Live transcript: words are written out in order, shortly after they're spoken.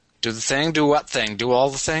Do the thing? Do what thing? Do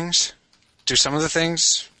all the things? Do some of the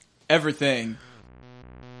things? Everything.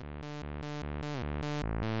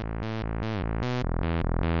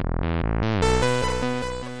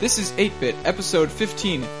 This is 8-Bit, episode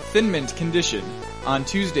 15, Thin Mint Condition, on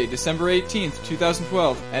Tuesday, December 18th,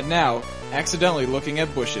 2012, and now, accidentally looking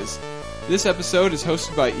at bushes. This episode is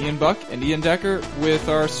hosted by Ian Buck and Ian Decker, with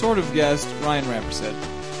our sort of guest, Ryan Rampersad.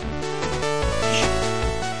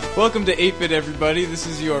 Welcome to 8-Bit, everybody. This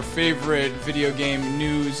is your favorite video game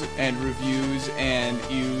news and reviews and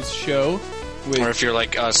use show. Or if you're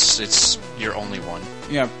like us, it's your only one.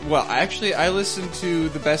 Yeah, well, actually, I listen to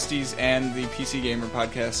the Besties and the PC Gamer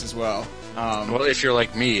podcast as well. Well, if you're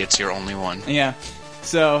like me, it's your only one. Yeah.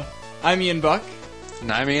 So, I'm Ian Buck.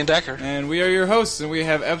 And I'm Ian Decker. And we are your hosts, and we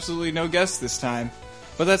have absolutely no guests this time.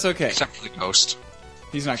 But that's okay. Except for the ghost.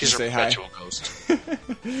 He's not going to say hi. He's a perpetual ghost.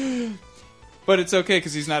 But it's okay,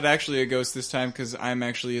 because he's not actually a ghost this time, because I'm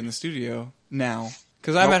actually in the studio now.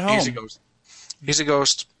 Because I'm at home. He's a ghost. He's a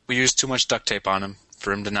ghost. We used too much duct tape on him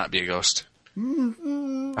for him to not be a ghost.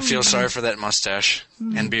 I feel sorry for that mustache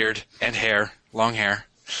and beard and hair, long hair.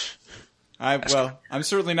 I'm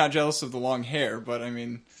certainly not jealous of the long hair, but I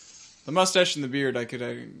mean, the mustache and the beard,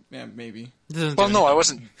 maybe. Well, no, I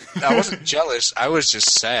wasn't jealous. I was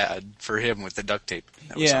just sad for him with the duct tape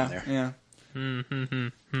that was on there. Yeah.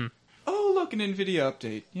 Oh, look, an NVIDIA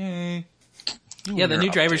update! Yay! Yeah, the new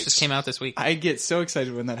drivers updates just came out this week. I get so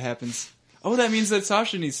excited when that happens. Oh, that means that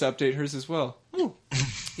Sasha needs to update hers as well. Ooh.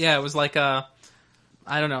 Yeah, it was like, I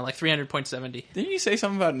don't know, like 300.70. Didn't you say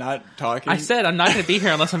something about not talking? I said I'm not going to be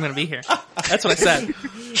here unless I'm going to be here. That's what I said. And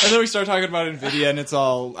then we start talking about NVIDIA, and it's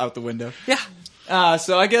all out the window. Yeah.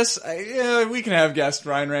 So I guess we can have guest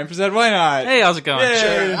Ryan Rampersad. Why not? Hey, how's it going? Yay.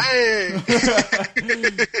 Sure.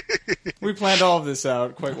 Hey! We planned all of this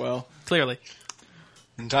out quite well. Clearly.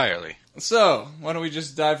 Entirely. So, why don't we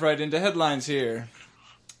just dive right into headlines here?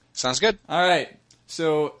 Sounds good. All right.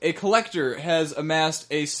 So, a collector has amassed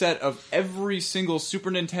a set of every single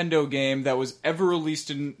Super Nintendo game that was ever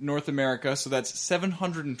released in North America. So that's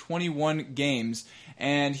 721 games.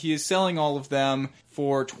 And he is selling all of them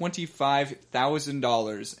for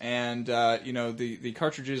 $25,000. And, the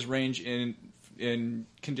cartridges range in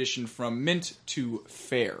condition from mint to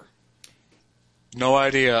fair. No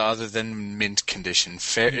idea other than mint condition.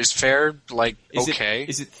 Fair is fair, like, okay.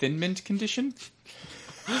 Is it thin mint condition?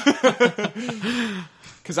 Because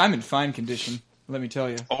I'm in fine condition, let me tell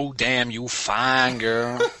you. Oh, damn, you fine,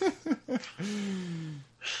 girl.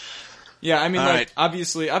 Yeah, I mean, right.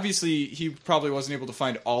 obviously, he probably wasn't able to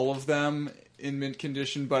find all of them in mint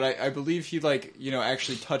condition, but I believe he,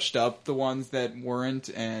 actually touched up the ones that weren't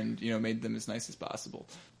and, made them as nice as possible.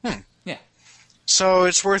 Yeah. So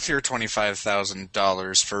it's worth your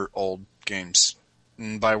 $25,000 for old games.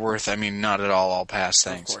 And by worth, I mean not at all past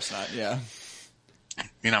things. Of course not, yeah. I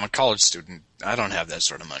mean, I'm a college student. I don't have that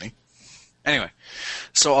sort of money. Anyway,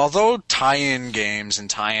 so although tie-in games and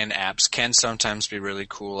tie-in apps can sometimes be really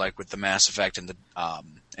cool, like with the Mass Effect and the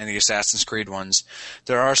Assassin's Creed ones,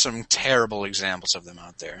 there are some terrible examples of them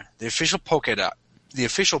out there. The official Pokédex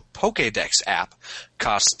app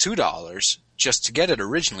costs $2 just to get it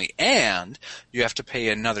originally, and you have to pay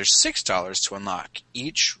another $6 to unlock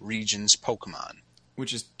each region's Pokemon.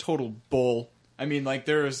 Which is total bull. I mean,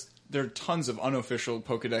 there are tons of unofficial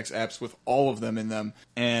Pokédex apps with all of them in them,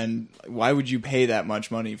 and why would you pay that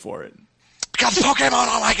much money for it? Because Pokemon,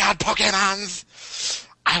 oh my god, Pokemons!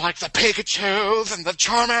 I like the Pikachus, and the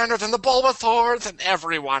Charmanders, and the Bulbasaurs, and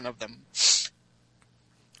every one of them.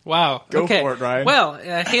 Wow. Go okay. for it, Ryan. Well,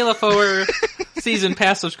 Halo 4 Season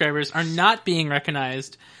Pass subscribers are not being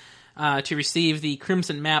recognized to receive the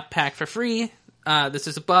Crimson Map pack for free. This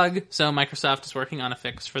is a bug, so Microsoft is working on a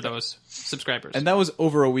fix for those subscribers. And that was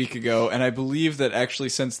over a week ago, and I believe that actually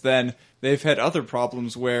since then, they've had other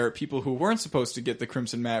problems where people who weren't supposed to get the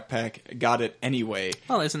Crimson Map pack got it anyway.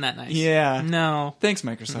 Well, isn't that nice? Yeah. No. Thanks,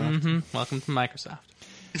 Microsoft. Mm-hmm. Welcome to Microsoft.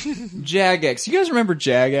 Jagex. You guys remember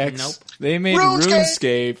Jagex? Nope. They made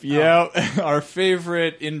RuneScape. Yep. Our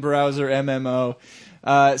favorite in-browser MMO.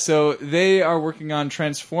 So they are working on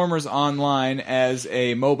Transformers Online as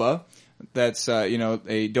a MOBA. That's, a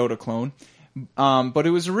Dota clone. But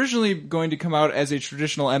it was originally going to come out as a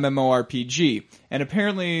traditional MMORPG. And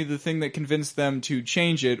apparently the thing that convinced them to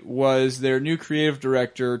change it was their new creative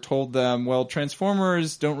director told them, well,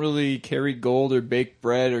 Transformers don't really carry gold or bake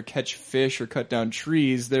bread or catch fish or cut down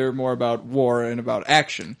trees. They're more about war and about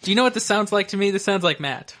action. Do you know what this sounds like to me? This sounds like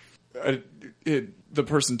Matt. The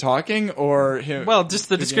person talking or him? Well, just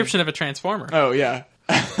the description of a Transformer. Oh, yeah.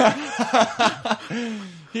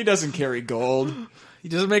 He doesn't carry gold. He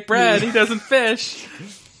doesn't make bread. He doesn't fish.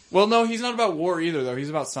 Well, no, he's not about war either, though. He's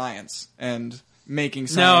about science and making No,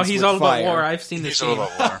 science he's with all fire. about war. I've seen this He's all game.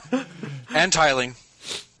 about war. And tiling.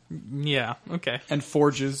 Yeah, okay. And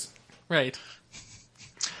forges. Right.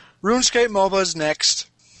 RuneScape MOBA's next.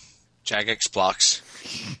 Jagex blocks.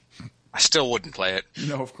 I still wouldn't play it.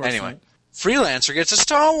 No, of course Anyway, not. Freelancer gets a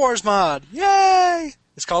Star Wars mod. Yay!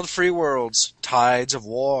 It's called Free Worlds, Tides of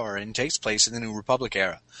War, and takes place in the New Republic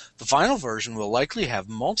era. The final version will likely have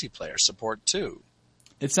multiplayer support too.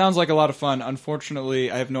 It sounds like a lot of fun.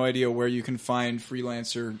 Unfortunately, I have no idea where you can find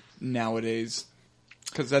Freelancer nowadays,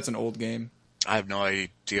 because that's an old game. I have no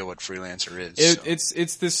idea what Freelancer is.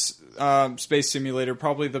 It's this space simulator,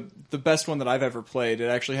 probably the best one that I've ever played. It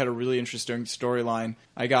actually had a really interesting storyline.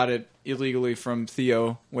 I got it illegally from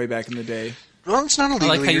Theo way back in the day. Well, it's not illegal. I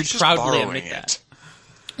like how you're you just proudly borrowing admit that. it.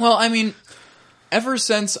 Well, I mean, ever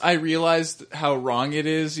since I realized how wrong it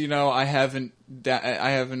is, I haven't,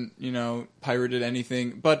 pirated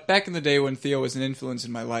anything. But back in the day when Theo was an influence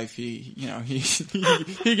in my life, he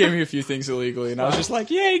gave me a few things illegally, and I was just like,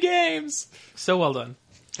 "Yay, games!" So well done.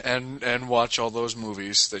 And watch all those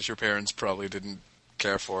movies that your parents probably didn't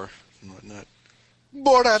care for and whatnot.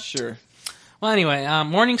 Borat. Sure. Well, anyway,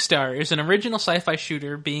 Morningstar is an original sci-fi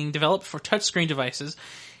shooter being developed for touchscreen devices.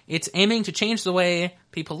 It's aiming to change the way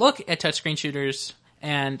people look at touchscreen shooters,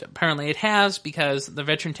 and apparently it has, because the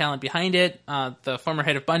veteran talent behind it, the former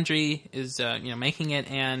head of Bungie, is making it,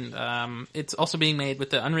 and it's also being made with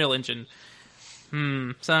the Unreal Engine.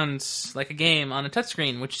 Sounds like a game on a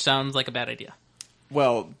touchscreen, which sounds like a bad idea.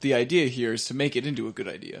 Well, the idea here is to make it into a good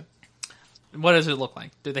idea. What does it look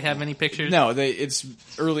like? Do they have any pictures? No, it's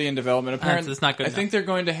early in development. Apparently, it's not good I think they're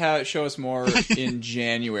going to show us more in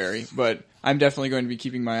January, but I'm definitely going to be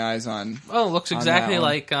keeping my eyes on. Oh, it looks on exactly that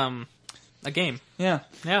one. like a game. Yeah.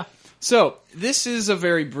 Yeah. So, this is a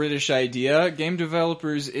very British idea. Game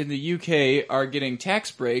developers in the UK are getting tax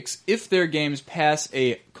breaks if their games pass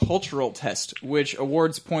a cultural test, which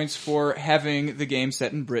awards points for having the game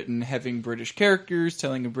set in Britain, having British characters,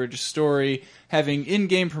 telling a British story, having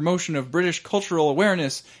in-game promotion of British cultural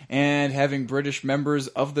awareness, and having British members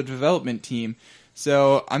of the development team.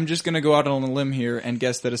 So, I'm just going to go out on a limb here and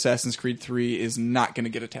guess that Assassin's Creed 3 is not going to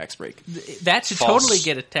get a tax break. That should False. totally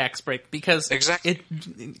get a tax break, because Exactly.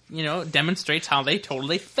 it demonstrates how they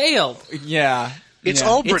totally failed. Yeah. It's yeah.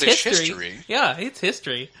 all It's British history. Yeah, it's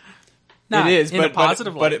history. Not It is, in but a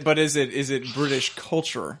positive light. but is it British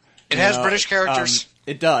culture? It has British characters.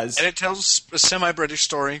 It does, And it tells a semi-British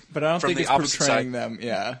story. but I don't from think the it's opposite portraying side. them.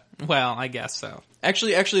 Yeah, Well, I guess so.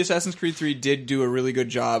 actually, Assassin's Creed 3 did do a really good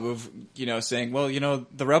job of saying, well,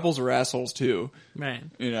 the rebels were assholes too. Right.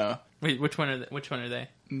 Wait, which one are they?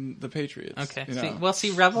 the Patriots. Okay. you know. See,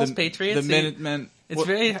 Rebels, the, Patriots. the see, Minutemen. it's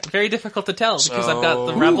very very difficult to tell, because I've got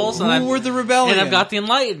the So- Rebels Who and I've were the rebellion? and I've got the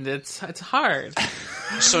Enlightened. It's hard.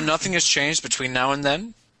 So nothing has changed between now and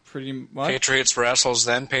then? pretty much. Patriots were assholes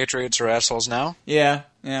then, Patriots are assholes now? Yeah.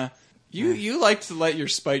 You like to let your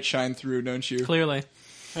spite shine through, don't you? Clearly.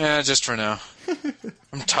 Yeah, just for now.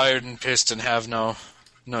 I'm tired and pissed and have no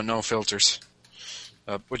filters.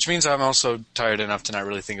 Which means I'm also tired enough to not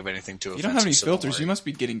really think of anything too You don't have any offensive, so filters. worry. You must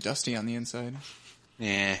be getting dusty on the inside.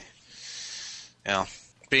 Yeah. Well,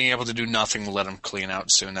 being able to do nothing will let them clean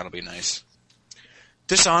out soon. That'll be nice.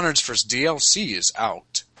 Dishonored's first DLC is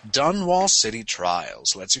out. Dunwall City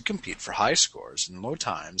Trials lets you compete for high scores and low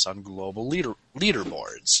times on global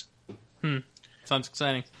leaderboards. Sounds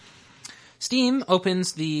exciting. Steam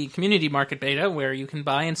opens the community market beta, where you can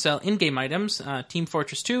buy and sell in-game items. Team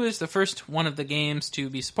Fortress 2 is the first one of the games to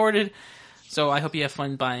be supported, so I hope you have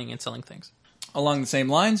fun buying and selling things. Along the same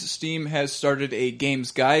lines, Steam has started a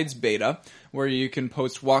Games Guides beta where you can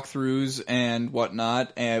post walkthroughs and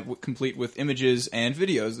whatnot, complete with images and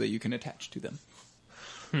videos that you can attach to them.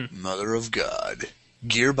 Mother of God.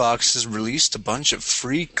 Gearbox has released a bunch of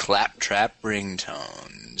free claptrap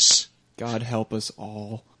ringtones. God help us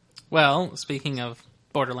all. Well, speaking of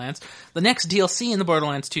Borderlands, the next DLC in the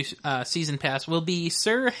Borderlands 2 Season Pass will be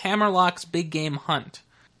Sir Hammerlock's Big Game Hunt.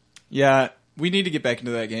 Yeah, we need to get back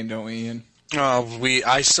into that game, don't we, Ian?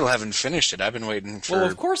 I still haven't finished it. I've been waiting for... Well,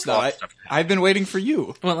 of course not. I've been waiting for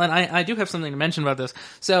you. Well, and I do have something to mention about this.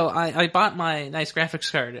 So I bought my nice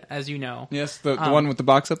graphics card, as you know. Yes, the one with the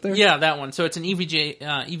box up there? Yeah, that one. So it's an EVGA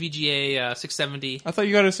 670. I thought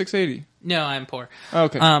you got a 680. No, I'm poor.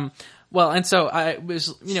 Okay. Well, and so I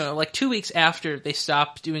was, like 2 weeks after they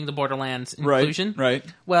stopped doing the Borderlands inclusion. Right.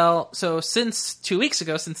 Well, so since 2 weeks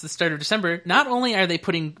ago, since the start of December, not only are they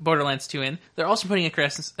putting Borderlands 2 in, they're also putting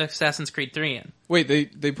Assassin's Creed 3 in. Wait,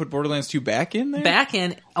 they put Borderlands 2 back in there? Back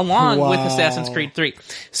in, along with Wow. Assassin's Creed 3.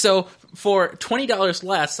 So for $20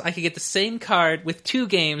 less, I could get the same card with two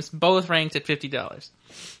games, both ranked at $50.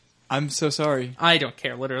 I'm so sorry. I don't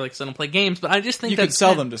care, literally, because I don't play games, but I just think You that's could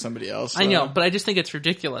sell them to somebody else. I know, but I just think it's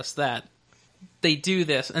ridiculous that they do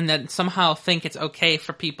this and then somehow think it's okay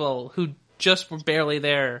for people who just were barely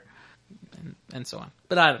there and so on.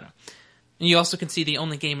 But I don't know. And you also can see the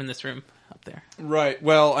only game in this room up there. Right.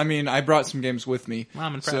 Well, I mean, I brought some games with me. Well,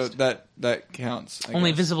 I'm So impressed. that counts. I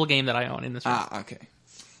Only guess. visible game that I own in this room. Ah, okay.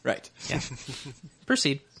 Right. Yeah.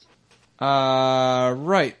 Proceed.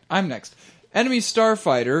 Right. I'm next. Enemy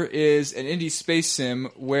Starfighter is an indie space sim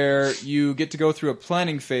where you get to go through a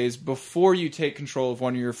planning phase before you take control of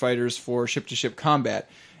one of your fighters for ship-to-ship combat.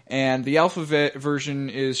 And the alpha version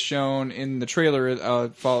is shown in the trailer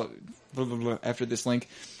after this link.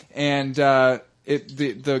 And the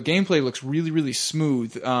gameplay looks really, really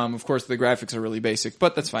smooth. Of course, the graphics are really basic,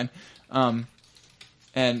 but that's fine.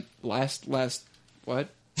 And last, what?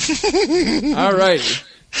 All right.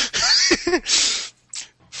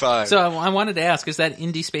 5. So I wanted to ask, is that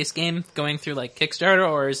indie space game going through like Kickstarter,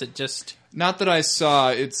 or is it just... Not that I saw.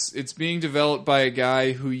 It's being developed by a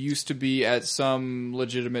guy who used to be at some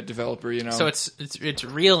legitimate developer, you know. So it's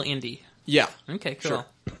real indie. Yeah. Okay, cool. Sure.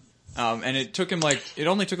 And it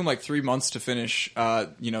only took him like 3 months to finish,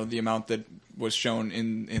 the amount that was shown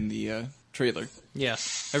in the trailer.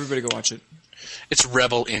 Yes. Everybody go watch it. It's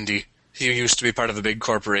Rebel Indie. He used to be part of a big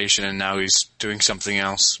corporation, and now he's doing something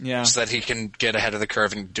else. Yeah. So that he can get ahead of the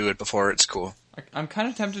curve and do it before it's cool. I'm kind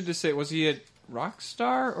of tempted to say, was he at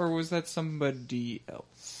Rockstar or was that somebody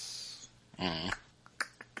else?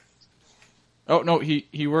 Oh no,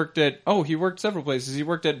 he worked several places. He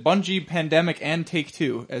worked at Bungie, Pandemic, and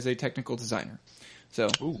Take-Two as a technical designer. So,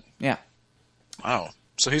 Ooh. yeah. Wow.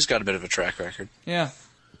 So he's got a bit of a track record. Yeah.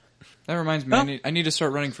 That reminds me, Well- I need to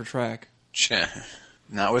start running for track. Tch,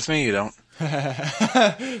 not with me, you don't.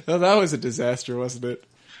 Well, that was a disaster, wasn't it?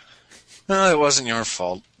 No, it wasn't your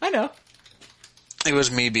fault. I know. It was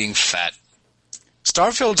me being fat.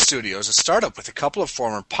 Starfield Studios, a startup with a couple of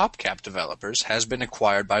former PopCap developers, has been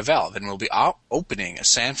acquired by Valve and will be opening a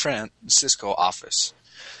San Francisco office.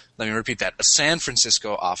 Let me repeat that. A San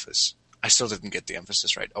Francisco office. I still didn't get the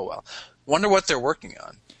emphasis right. Oh well. Wonder what they're working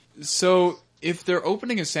on. So, if they're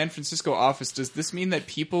opening a San Francisco office, does this mean that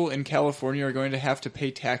people in California are going to have to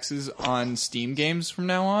pay taxes on Steam games from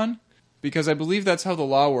now on? Because I believe that's how the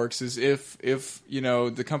law works, is if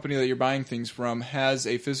the company that you're buying things from has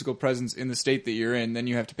a physical presence in the state that you're in, then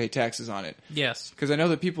you have to pay taxes on it. Yes. Because I know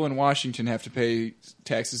that people in Washington have to pay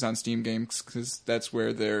taxes on Steam games because that's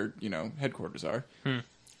where their, headquarters are.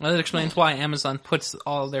 Well, that explains why Amazon puts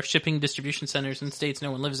all their shipping distribution centers in states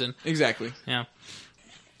no one lives in. Exactly. Yeah.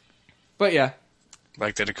 But yeah,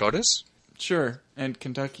 Like the Dakotas? sure. And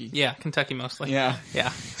Kentucky. Yeah, Kentucky mostly. Yeah.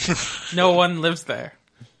 Yeah. No one lives there.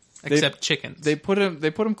 Except chickens. They put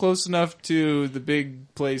them close enough to the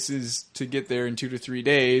big places to get there in 2 to 3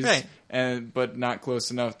 days, Right. but not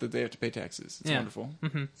close enough that they have to pay taxes. It's Yeah. wonderful.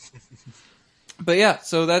 Mm-hmm. But yeah,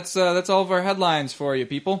 so that's all of our headlines for you,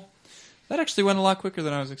 people. That actually went a lot quicker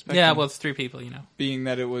than I was expecting. Yeah, well, it's 3 people, being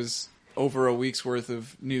that it was over a week's worth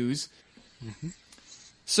of news. Mm-hmm.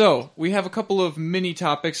 So we have a couple of mini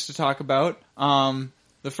topics to talk about.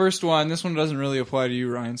 The first one, this one doesn't really apply to you,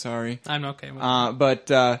 Ryan. Sorry. I'm okay with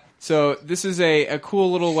it. So this is a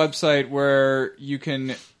cool little website where you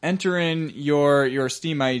can enter in your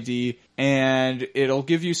Steam ID and it'll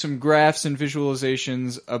give you some graphs and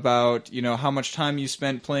visualizations about, how much time you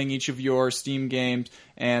spent playing each of your Steam games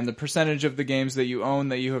and the percentage of the games that you own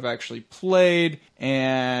that you have actually played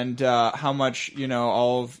and how much,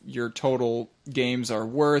 all of your total games are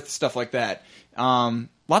worth, stuff like that.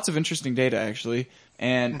 Lots of interesting data, actually.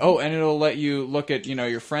 And and it'll let you look at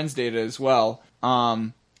your friends' data as well.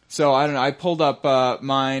 So I don't know. I pulled up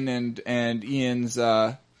mine and Ian's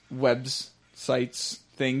websites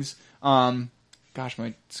things. Gosh,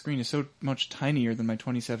 my screen is so much tinier than my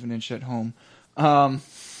 27-inch at home. But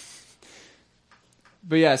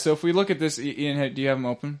yeah, so if we look at this, Ian, do you have them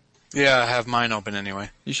open? Yeah, I have mine open anyway.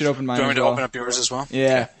 You should open mine. Do you want as me to well. open up yours as well?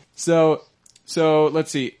 Yeah. So let's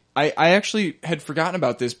see. I actually had forgotten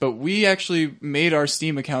about this, but we actually made our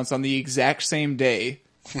Steam accounts on the exact same day.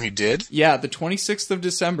 We did? Yeah, the 26th of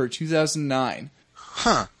December, 2009.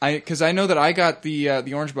 Huh. Because I know that I got the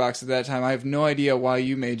orange box at that time. I have no idea why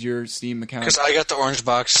you made your Steam account. Because I got the orange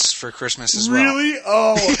box for Christmas as well. Really?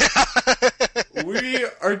 Oh, we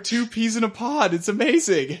are 2 peas in a pod. It's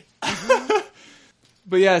amazing.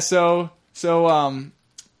 But yeah, so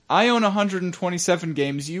I own 127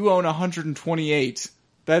 games. You own 128.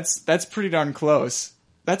 That's pretty darn close.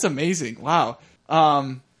 That's amazing. Wow.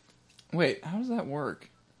 Wait, how does that work?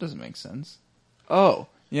 Doesn't make sense. Oh,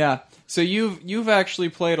 Yeah. So you've actually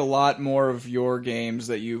played a lot more of your games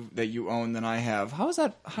that you own than I have. How is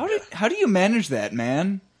that? How do you manage that,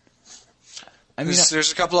 man? I mean,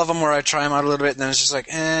 there's a couple of them where I try them out a little bit, and then it's just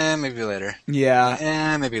like, maybe later.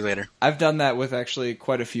 Yeah. Maybe later. I've done that with actually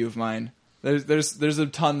quite a few of mine. There's a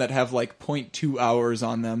ton that have like 0.2 hours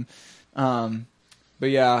on them. But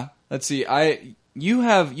yeah, let's see. You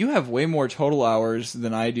have way more total hours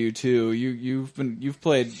than I do too. You've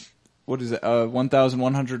played, what is it,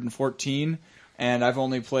 1,114, and I've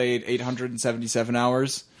only played 877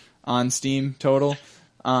 hours on Steam total.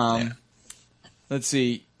 Let's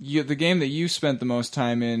see. The game that you spent the most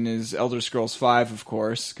time in is Elder Scrolls V, of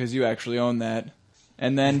course, because you actually own that.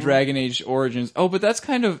 And then Dragon Age Origins. Oh, but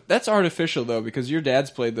that's artificial though, because your dad's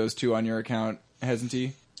played those two on your account, hasn't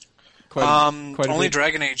he? Quite only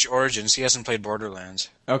Dragon Age Origins. He hasn't played Borderlands.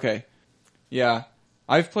 Okay. Yeah.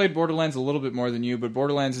 I've played Borderlands a little bit more than you, but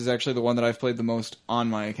Borderlands is actually the one that I've played the most on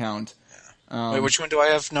my account. Wait, which one do I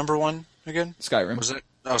have number one again? Skyrim. Was it?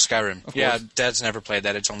 Oh, Skyrim. Yeah, Dad's never played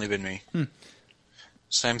that. It's only been me.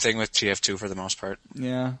 Same thing with TF2 for the most part.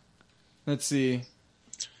 Yeah. Let's see.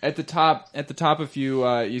 At the top, if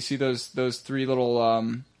you see those three little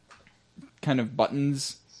kind of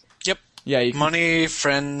buttons. Yep. Yeah. Money,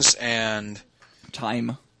 friends, and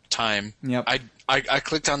time. Yep. I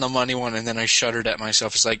clicked on the money one and then I shuddered at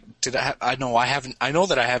myself. It's like, I know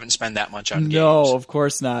that I haven't spent that much on games. No, of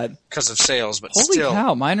course not. Because of sales, but Holy still.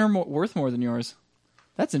 cow, mine are worth more than yours.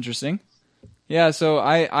 That's interesting. Yeah, so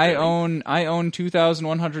I own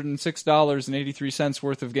 $2,106.83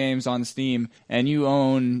 worth of games on Steam, and you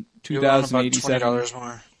own $2,087. $20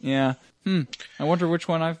 more. Yeah. I wonder which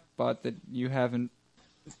one I've bought that you haven't.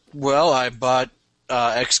 Well, I bought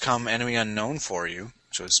XCOM Enemy Unknown for you,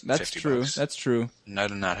 which was That's $50. true. That's true. And I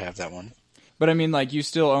do not have that one. But I mean, like, you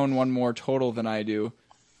still own one more total than I do,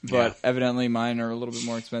 but evidently mine are a little bit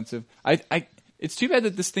more expensive. It's too bad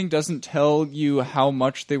that this thing doesn't tell you how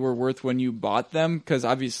much they were worth when you bought them, because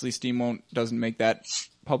obviously Steam doesn't make that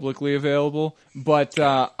publicly available. But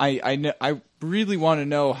I really want to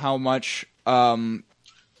know how much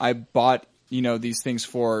I bought these things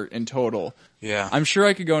for in total. Yeah, I'm sure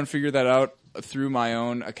I could go and figure that out through my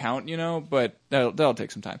own account, but that'll take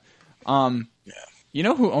some time. You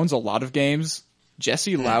know who owns a lot of games?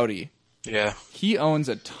 Jesse Loudy. Yeah, he owns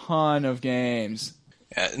a ton of games.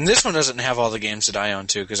 Yeah, and this one doesn't have all the games that I own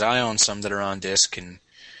too, because I own some that are on disc and.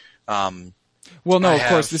 Well, no, of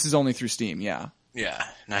course this is only through Steam. Yeah. Yeah,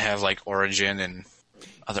 and I have like Origin and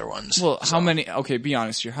other ones. Well, how many? Okay, be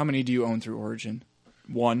honest here. How many do you own through Origin?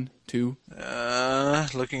 1, 2?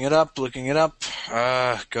 Looking it up.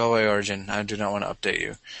 Go away, Origin. I do not want to update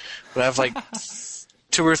you. But I have like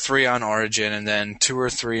 2 or 3 on Origin, and then 2 or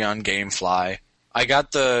 3 on GameFly. I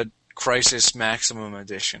got the Crysis Maximum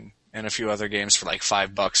Edition and a few other games for like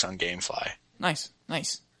 $5 on GameFly. Nice,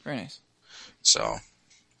 very nice. So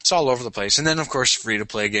it's all over the place, and then of course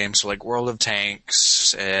free-to-play games, so like World of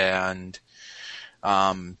Tanks and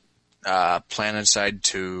PlanetSide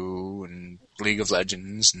 2 and League of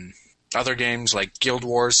Legends and other games like Guild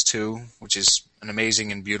Wars 2, which is an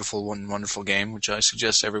amazing and beautiful and wonderful game, which I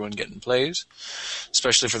suggest everyone get and plays,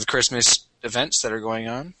 especially for the Christmas events that are going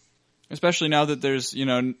on. Especially now that there's,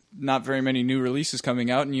 not very many new releases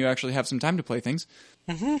coming out and you actually have some time to play things.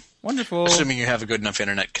 Mm-hmm. Wonderful. Assuming you have a good enough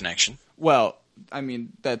internet connection. Well, I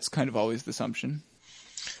mean, that's kind of always the assumption.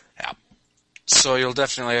 Yeah. So you'll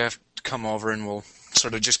definitely have to come over and we'll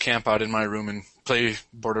sort of just camp out in my room and play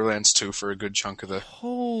Borderlands 2 for a good chunk of the...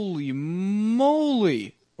 Holy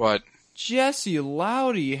moly! What? Jesse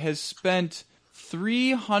Loudy has spent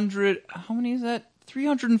 300... How many is that?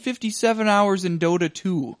 357 hours in Dota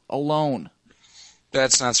 2 alone.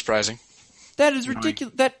 That's not surprising. That is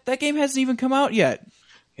ridiculous. That game hasn't even come out yet.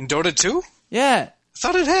 In Dota 2? Yeah. I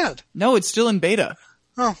thought it had. No, it's still in beta.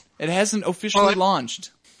 Oh. It hasn't officially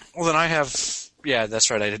launched. Well, then I have... Yeah, that's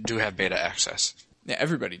right. I do have beta access. Yeah,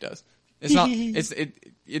 everybody does. It's not...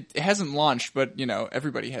 It hasn't launched, but,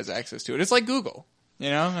 everybody has access to it. It's like Google.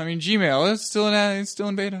 I mean, Gmail, it's still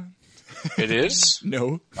in beta. It is?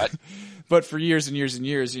 No. What? But for years and years and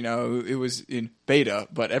years, it was in beta,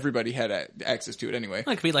 but everybody had access to it anyway.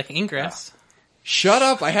 Well, it could be like Ingress. Shut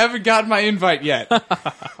up! I haven't gotten my invite yet.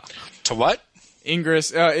 To what?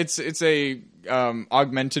 Ingress. It's a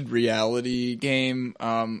augmented reality game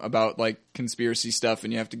about like conspiracy stuff,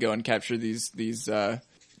 and you have to go and capture these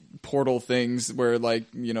portal things where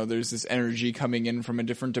there's this energy coming in from a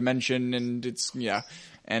different dimension, and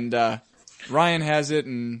and Ryan has it,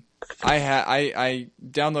 and I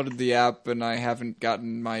downloaded the app, and I haven't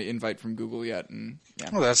gotten my invite from Google yet, and yeah.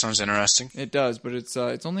 Well, that sounds interesting. It does, but it's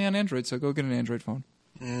only on Android, so go get an Android phone.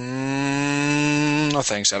 No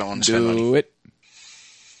thanks, I don't want to spend money. Do it.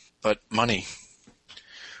 But money,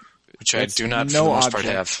 which That's I do not, no for the most part,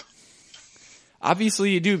 object. have.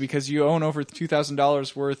 Obviously, you do because you own over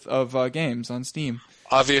 $2,000 worth of games on Steam.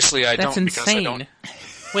 Obviously, I That's don't because I insane. don't.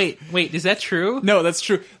 Wait, is that true? No, that's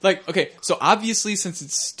true. Like, okay, so obviously, since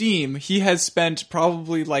it's Steam, he has spent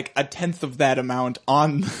probably like a tenth of that amount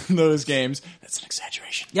on those games. That's an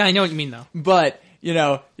exaggeration. Yeah, I know what you mean though. But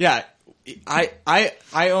yeah,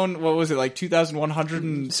 I own, what was it, like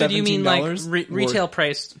 $2,117? So do you mean like retail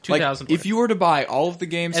price Like, 2,000? if you were to buy all of the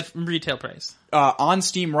games at retail price. on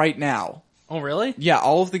Steam right now, Oh, really? yeah,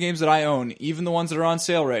 all of the games that I own, even the ones that are on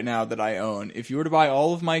sale right now that I own, if you were to buy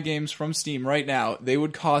all of my games from Steam right now, they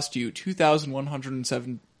would cost you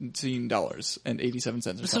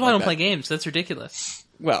 $2,117.87. This is why I don't play games. That's ridiculous.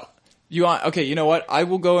 Well, okay, you know what? I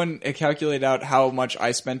will go and calculate out how much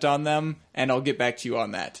I spent on them, and I'll get back to you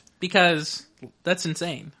on that. Because that's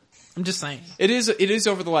insane. I'm just saying. It is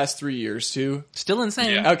over the last 3 years, too. Still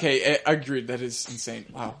insane. Yeah. Okay, agreed. That is insane.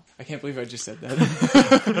 Wow. I can't believe I just said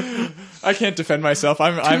that. I can't defend myself.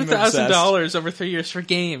 I'm obsessed. $2,000 over 3 years for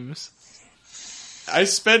games. I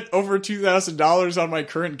spent over $2,000 on my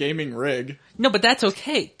current gaming rig. No, but that's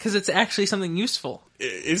okay, because it's actually something useful.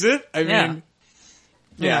 Is it? I Yeah. mean,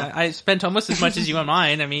 Yeah, I spent almost as much as you on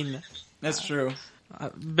mine. I mean, that's true.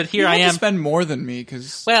 but here You I had to am. spend more than me,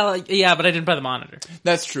 because... Well, yeah, but I didn't buy the monitor.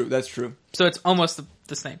 That's true, that's true. So it's almost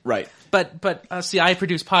the same. Right. But see, I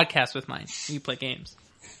produce podcasts with mine. You play games.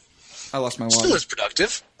 I lost my water. Still as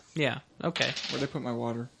productive. Yeah, okay. Where'd I put my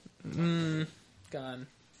water? Gone.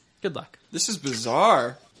 Good luck. This is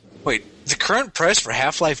bizarre. Wait, the current price for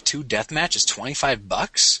Half-Life 2 Deathmatch is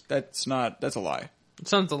 $25? That's a lie. It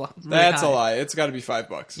sounds a lot. Really That's high. a lie. It's got to be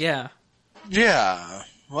 $5. Yeah. Yeah.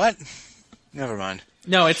 What? Never mind.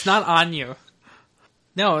 No, it's not on you.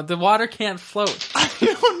 No, the water can't float. I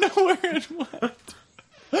don't know where it went.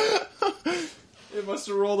 It must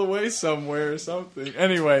have rolled away somewhere or something.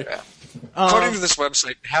 Anyway. According to this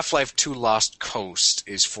website, Half-Life 2 Lost Coast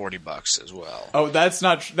is $40 as well. Oh, that's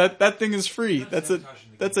not that thing is free. That's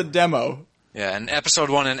a demo. Yeah, and Episode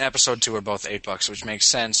 1 and Episode 2 are both $8, which makes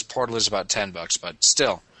sense. Portal is about $10, but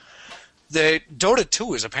still. The Dota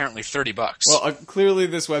 2 is apparently $30. Well, clearly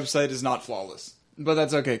this website is not flawless. But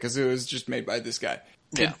that's okay, because it was just made by this guy.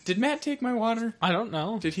 Yeah. Did Matt take my water? I don't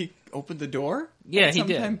know. Did he open the door? Yeah, he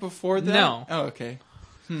did. Sometime before that? No. Oh, okay.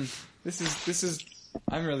 This is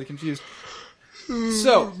I'm really confused.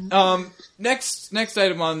 So, next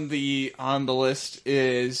item on the list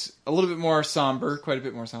is a little bit more somber, quite a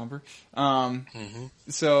bit more somber.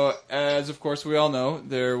 So, as of course we all know,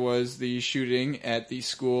 there was the shooting at the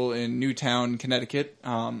school in Newtown, Connecticut,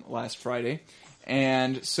 last Friday.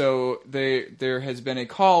 And so there has been a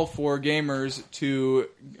call for gamers to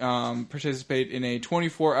participate in a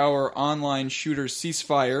 24-hour online shooter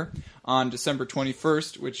ceasefire on December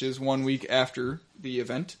 21st, which is 1 week after the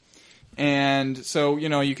event. And so,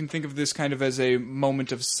 you can think of this kind of as a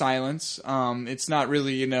moment of silence. It's not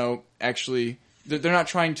really, actually... They're not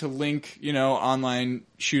trying to link, online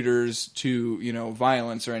shooters to,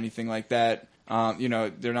 violence or anything like that.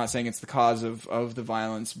 They're not saying it's the cause of the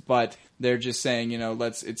violence, but they're just saying,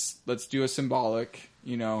 let's do a symbolic,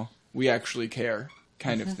 we actually care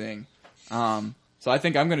kind of thing. So I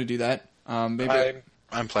think I'm going to do that. Maybe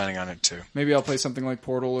I'm planning on it too. Maybe I'll play something like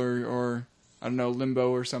Portal or I don't know,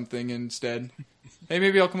 Limbo or something instead. Hey,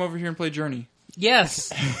 maybe I'll come over here and play Journey. Yes.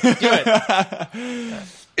 Do it.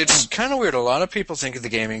 It's kind of weird. A lot of people think of the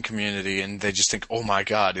gaming community and they just think, oh my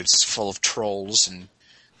god, it's full of trolls and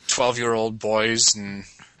 12-year-old boys and...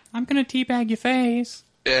 I'm gonna teabag your face.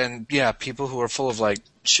 And, yeah, people who are full of,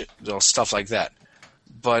 stuff like that.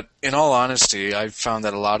 But, in all honesty, I've found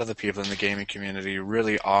that a lot of the people in the gaming community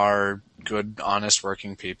really are good, honest,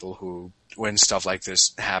 working people who, when stuff like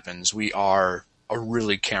this happens, we are a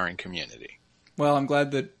really caring community. Well, I'm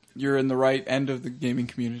glad that you're in the right end of the gaming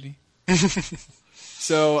community.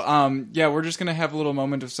 So, we're just gonna have a little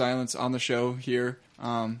moment of silence on the show here.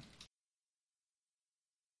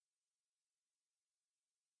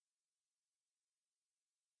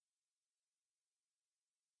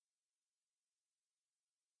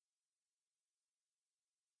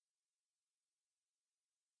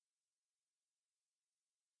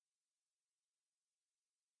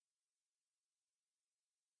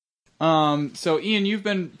 So Ian, you've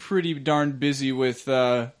been pretty darn busy with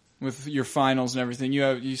your finals and everything.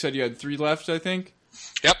 You said you had 3 left, I think.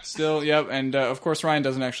 Yep. Still, yep. And of course, Ryan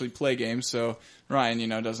doesn't actually play games, so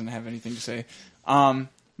Ryan, doesn't have anything to say.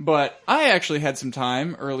 But I actually had some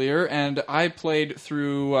time earlier, and I played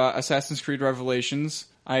through Assassin's Creed Revelations.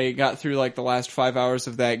 I got through like the last 5 hours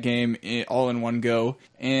of that game all in one go.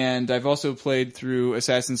 And I've also played through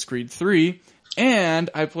Assassin's Creed 3. And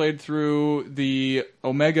I played through the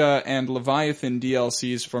Omega and Leviathan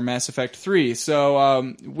DLCs for Mass Effect 3.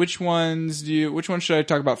 So, which one should I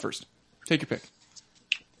talk about first? Take your pick.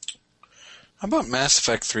 How about Mass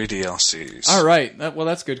Effect 3 DLCs? All right. Well,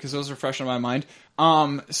 that's good because those are fresh on my mind.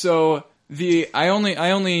 So I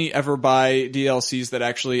only ever buy DLCs that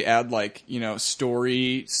actually add like,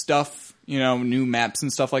 story stuff, new maps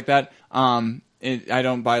and stuff like that. I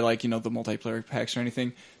don't buy like, the multiplayer packs or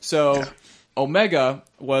anything. So yeah. Omega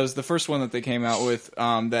was the first one that they came out with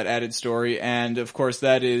that added story, and of course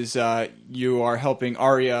that is you are helping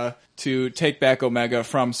Arya to take back Omega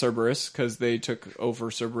from Cerberus because they took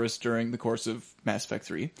over Cerberus during the course of Mass Effect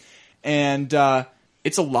 3, and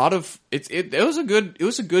it's a lot of it was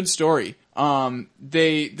a good story. As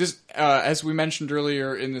we mentioned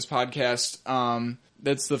earlier in this podcast,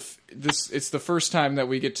 it's the first time that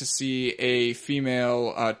we get to see a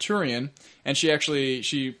female Turian, and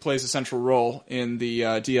she plays a central role in the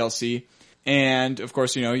DLC. And of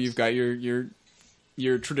course, you've got your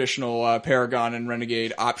traditional Paragon and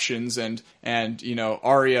Renegade options, and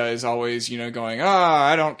Arya is always going,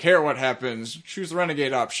 I don't care what happens, choose the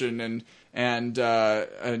Renegade option, and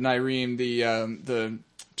Nyreen, the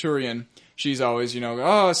Turian, she's always,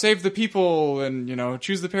 save the people, and,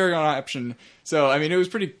 choose the Paragon option. So, I mean, it was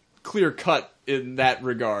pretty clear cut in that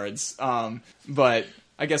regards. But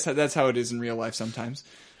I guess that's how it is in real life sometimes.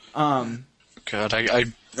 God, I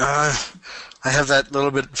have that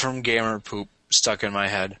little bit from Gamer Poop stuck in my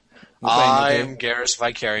head. I am Garrus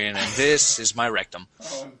Vicarian, and this is my rectum.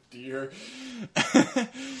 Oh, dear.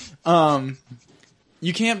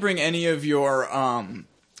 You can't bring any of your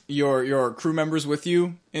crew members with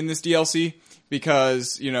you in this DLC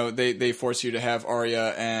because they force you to have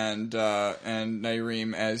Arya and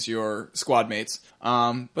Nyreen as your squad mates.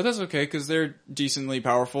 But that's okay because they're decently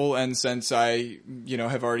powerful, and since I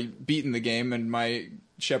have already beaten the game and my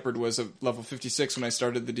Shepard was a level 56 when I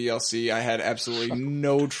started the DLC, I had absolutely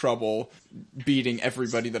no trouble beating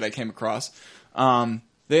everybody that I came across.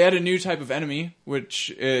 They add a new type of enemy,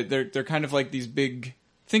 which they're kind of like these big.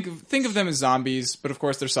 Think of them as zombies, but of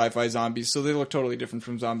course they're sci-fi zombies, so they look totally different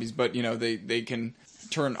from zombies. But they can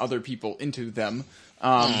turn other people into them,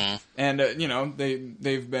 and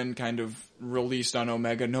they've been kind of released on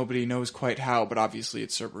Omega. Nobody knows quite how, but obviously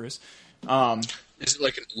it's Cerberus. Is it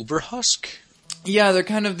like an Uber Husk? Yeah, they're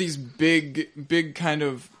kind of these big kind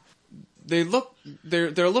of. They're a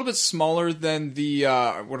little bit smaller than the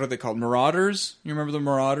what are they called? Marauders. You remember the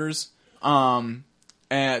Marauders?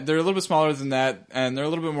 And they're a little bit smaller than that, and they're a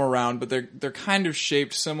little bit more round, but they're kind of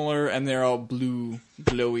shaped similar, and they're all blue,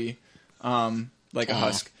 glowy, like a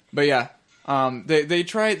husk. But yeah, they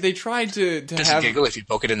tried to Does have. it giggle if you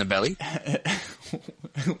poke it in the belly?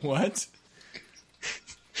 What?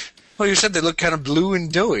 Well, you said they look kind of blue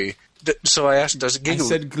and doughy. So I asked, does it giggle? I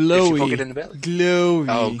said glowy. If you poke it in the belly? Glowy.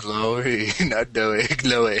 Oh, glowy, not doughy,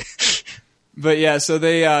 glowy. But yeah, so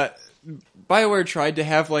they BioWare tried to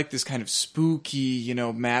have like this kind of spooky,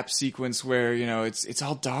 map sequence where, it's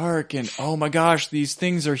all dark and oh my gosh, these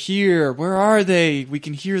things are here. Where are they? We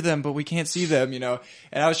can hear them, but we can't see them, And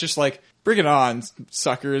I was just like, bring it on,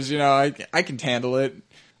 suckers. I can handle it.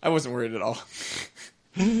 I wasn't worried at all.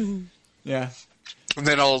 Yeah. And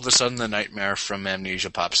then all of a sudden the nightmare from Amnesia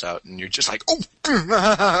pops out and you're just like, oh!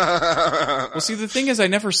 Well, see, the thing is I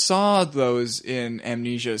never saw those in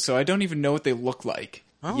Amnesia, so I don't even know what they look like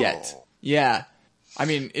yet. Yeah. I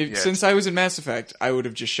mean, since I was in Mass Effect, I would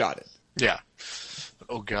have just shot it. Yeah.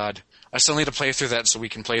 Oh, God. I still need to play through that so we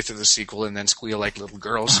can play through the sequel and then squeal like little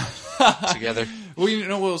girls together.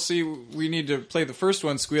 Well, we'll see. We need to play the first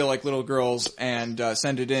one, squeal like little girls, and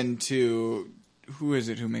send it in to... Who is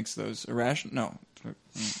it who makes those? Irrational? No.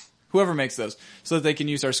 Whoever makes those. So that they can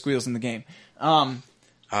use our squeals in the game.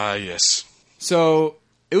 Yes. So,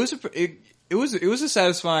 it was a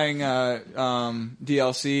satisfying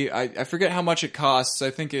DLC. I forget how much it costs. I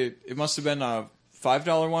think it must have been a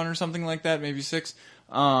 $5 one or something like that, maybe $6.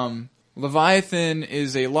 Leviathan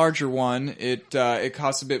is a larger one. It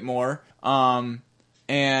costs a bit more.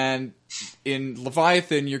 And in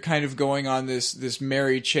Leviathan, you're kind of going on this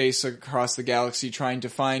merry chase across the galaxy, trying to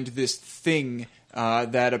find this thing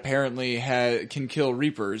that apparently can kill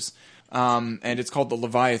Reapers. And it's called the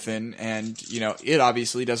Leviathan, and, it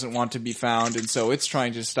obviously doesn't want to be found, and so it's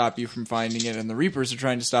trying to stop you from finding it, and the Reapers are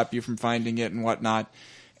trying to stop you from finding it and whatnot.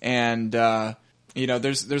 And,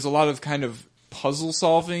 there's a lot of kind of puzzle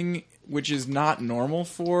solving, which is not normal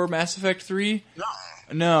for Mass Effect 3. No.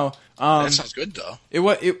 No. That sounds good though.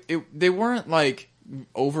 They weren't like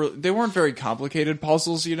they weren't very complicated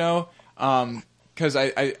puzzles, you know. Because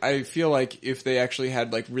I feel like if they actually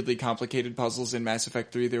had like really complicated puzzles in Mass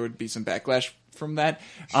Effect 3, there would be some backlash from that.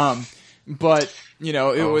 But you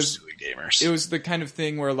know, it was silly gamers. It was the kind of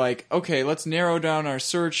thing where like, okay, let's narrow down our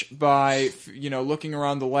search by looking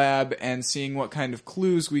around the lab and seeing what kind of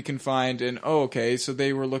clues we can find. And okay, so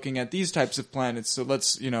they were looking at these types of planets, so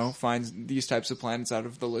let's find these types of planets out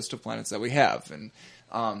of the list of planets that we have, and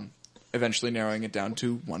eventually narrowing it down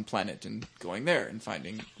to one planet and going there and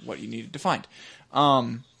finding what you needed to find.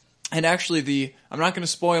 And actually, I'm not going to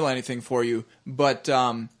spoil anything for you, but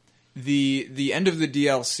the end of the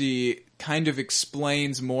DLC kind of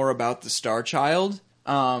explains more about the Star Child.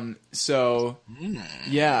 Yeah,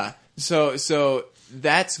 so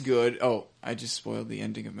that's good. Oh, I just spoiled the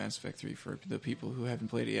ending of Mass Effect 3 for the people who haven't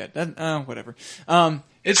played it yet. Whatever.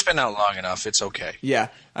 It's been out long enough. It's okay. Yeah,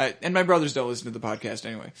 and my brothers don't listen to the podcast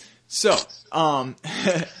anyway. So, I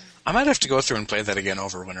might have to go through and play that again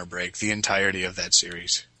over winter break, the entirety of that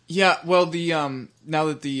series. Yeah, well, the now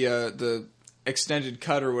that the extended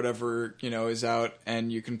cut or whatever is out,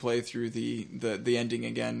 and you can play through the ending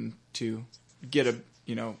again to get a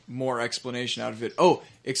more explanation out of it. Oh,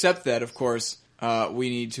 except that of course we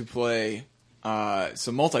need to play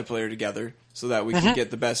some multiplayer together so that we can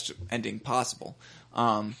get the best ending possible.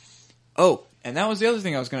 Oh, and that was the other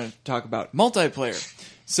thing I was going to talk about: multiplayer.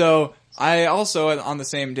 So I also on the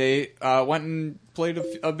same day went and played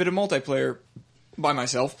a bit of multiplayer by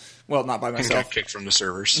myself. Well, not by myself. Got kicked from the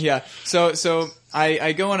servers. Yeah. So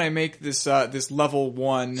I go and I make this level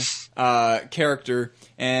 1 character,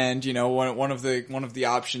 and one of the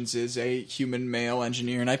options is a human male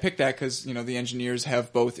engineer, and I picked that because the engineers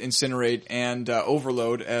have both Incinerate and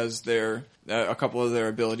Overload as their a couple of their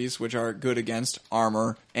abilities, which are good against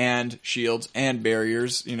armor and shields and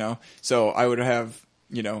barriers. So I would have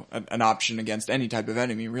an option against any type of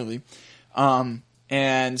enemy really,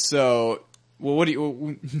 and so. Well, what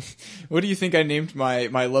do you think I named my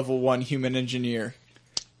level 1 human engineer?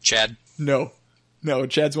 Chad. No,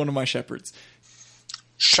 Chad's one of my shepherds.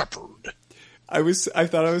 Shepherd. I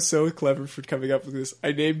thought I was so clever for coming up with this.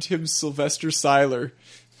 I named him Sylvester Siler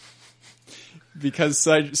because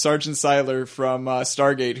Sergeant Siler from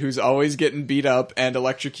Stargate, who's always getting beat up and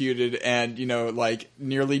electrocuted and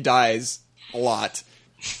nearly dies a lot.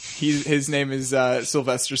 His name is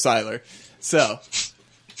Sylvester Siler. So,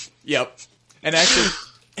 yep. And actually,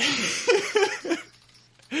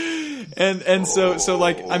 and so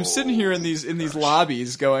like I'm sitting here in these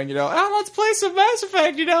lobbies going, let's play some Mass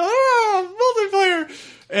Effect, multiplayer,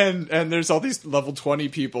 and there's all these level 20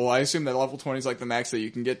 people. I assume that level 20 is like the max that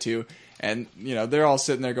you can get to, and they're all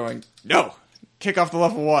sitting there going, no, kick off the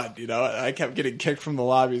level 1. I kept getting kicked from the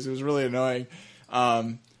lobbies. It was really annoying.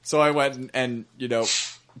 So I went and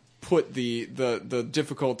put the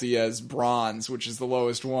difficulty as bronze, which is the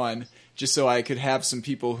lowest one, just so I could have some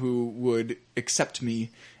people who would accept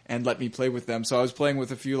me and let me play with them. So I was playing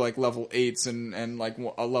with a few like level 8s and like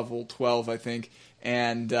a level 12, I think,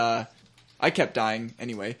 and I kept dying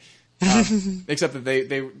anyway. Except that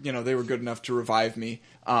they were good enough to revive me.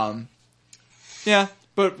 Yeah,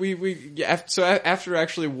 but so after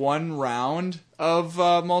actually one round of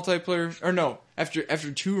multiplayer, or no, after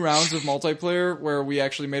 2 rounds of multiplayer where we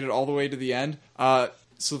actually made it all the way to the end,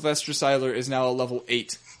 Sylvester Siler is now a level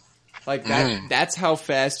 8. Like that. That's how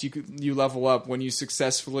fast you level up when you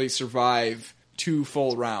successfully survive 2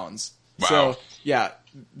 full rounds. Wow. So yeah,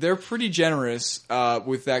 they're pretty generous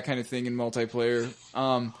with that kind of thing in multiplayer.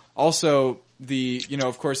 Also,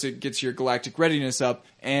 of course, it gets your galactic readiness up,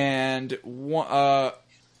 and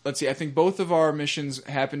let's see, I think both of our missions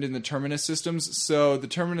happened in the Terminus systems, so the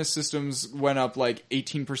Terminus systems went up like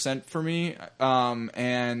 18% for me,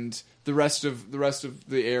 and the rest of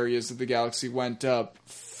the areas of the galaxy went up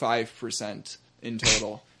 5% in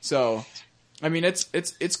total. So, I mean,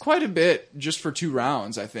 it's quite a bit just for 2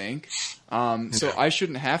 rounds, I think. So I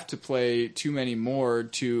shouldn't have to play too many more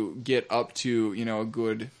to get up to a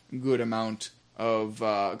good amount of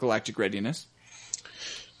galactic readiness.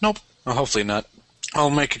 Nope. Well, hopefully not. I'll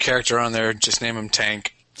make a character on there, just name him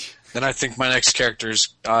Tank. Then I think my next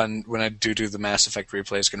character's on when I do the Mass Effect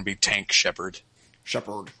replay is going to be Tank Shepard.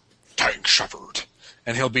 Tank Shepard.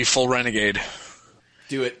 And he'll be full renegade.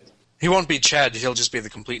 Do it. He won't be Chad, he'll just be the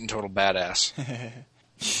complete and total badass.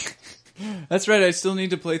 That's right, I still need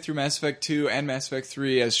to play through Mass Effect 2 and Mass Effect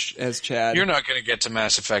 3 as Chad. You're not going to get to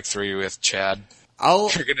Mass Effect 3 with Chad.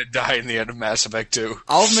 You're going to die in the end of Mass Effect 2.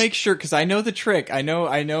 I'll make sure, because I know the trick. I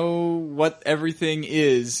know what everything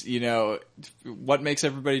is, what makes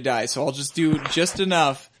everybody die. So I'll just do just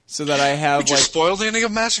enough so that I have You just spoiled the ending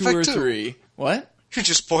of Mass 2 Effect or 2. 3. What? You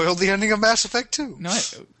just spoiled the ending of Mass Effect 2. No,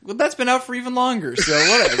 well, that's been out for even longer, so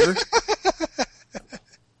whatever.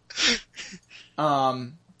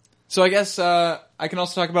 So I guess I can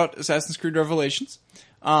also talk about Assassin's Creed Revelations.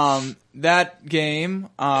 That game,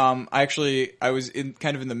 I was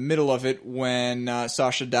kind of in the middle of it when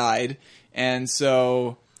Sasha died, and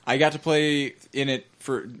so I got to play in it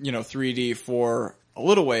for 3D for a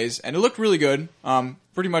little ways, and it looked really good.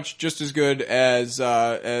 Pretty much just as good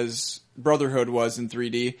as Brotherhood was in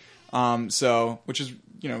 3D. So which is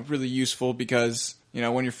really useful because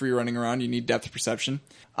when you're free running around, you need depth perception.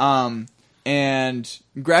 And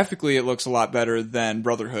graphically, it looks a lot better than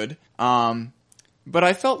Brotherhood. But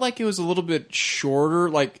I felt like it was a little bit shorter,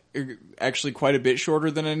 like actually quite a bit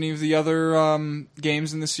shorter than any of the other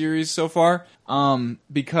games in the series so far.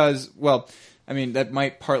 Because, well, I mean, that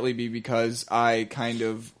might partly be because I kind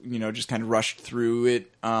of, just kind of rushed through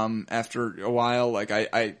it after a while. Like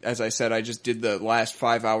as I said, I just did the last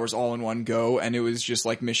 5 hours all in one go, and it was just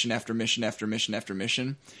like mission after mission after mission after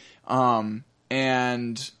mission.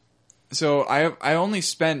 And so I only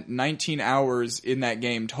spent 19 hours in that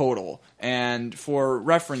game total. And for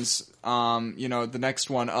reference, the next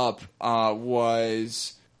one up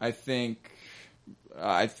was I think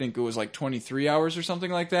it was like 23 hours or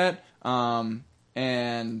something like that.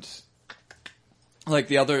 And like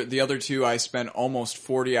the other two I spent almost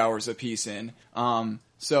 40 hours apiece in.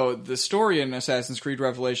 So the story in Assassin's Creed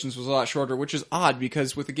Revelations was a lot shorter, which is odd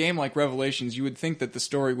because with a game like Revelations, you would think that the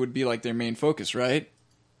story would be like their main focus, right?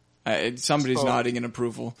 Somebody's nodding in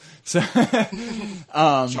approval. So, Sorry,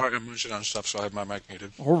 I'm munching on stuff, so I have my mic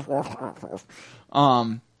muted.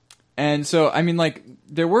 And so, I mean, like,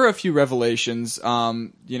 there were a few revelations,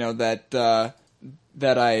 that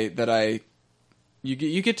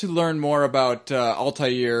you get to learn more about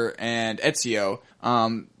Altair and Ezio,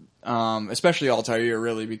 especially Altair,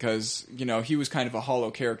 really, because, he was kind of a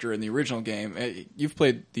hollow character in the original game. You've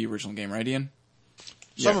played the original game, right, Ian?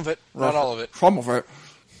 Some of it, not all of it. Some of it.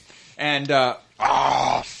 And, but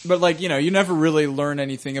like, you never really learn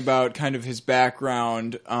anything about kind of his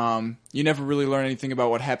background. You never really learn anything about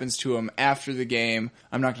what happens to him after the game.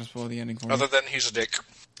 I'm not going to spoil the ending for you. Other than he's a dick.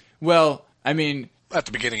 Well, I mean, at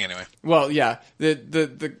the beginning anyway. Well, yeah.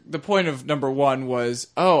 The point of number one was,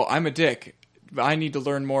 oh, I'm a dick. I need to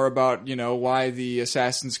learn more about, why the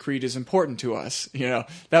Assassin's Creed is important to us. That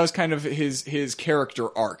was kind of his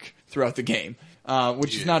character arc throughout the game,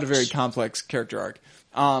 which is not a very complex character arc.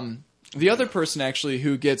 The other person actually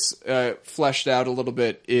who gets fleshed out a little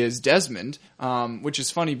bit is Desmond, which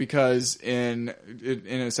is funny because in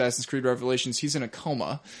Assassin's Creed Revelations he's in a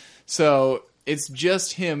coma, so it's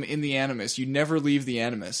just him in the Animus. You never leave the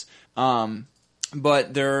Animus,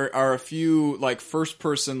 but there are a few like first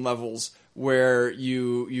person levels where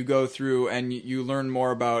you go through and you learn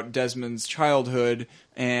more about Desmond's childhood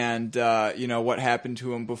and what happened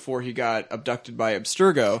to him before he got abducted by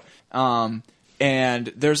Abstergo. And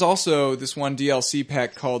there's also this one DLC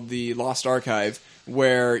pack called the Lost Archive,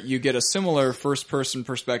 where you get a similar first-person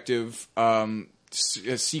perspective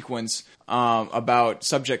sequence about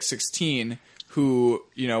Subject 16, who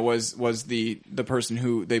was the person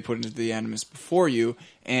who they put into the Animus before you,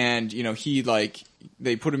 and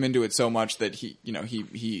they put him into it so much that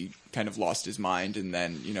he kind of lost his mind, and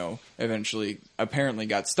then eventually apparently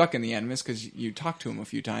got stuck in the Animus because you talked to him a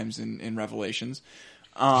few times in Revelations.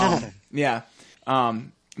 Yeah.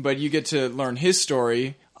 But you get to learn his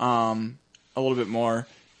story a little bit more,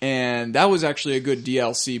 and that was actually a good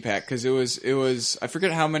DLC pack because it was I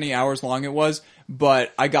forget how many hours long it was,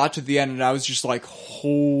 but I got to the end and I was just like,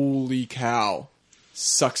 holy cow,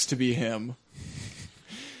 sucks to be him.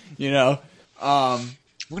 We're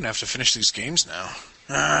gonna have to finish these games now.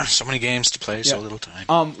 So many games to play, so little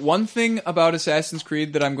time. One thing about Assassin's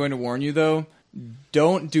Creed that I'm going to warn you though,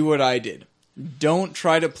 don't do what I did. Don't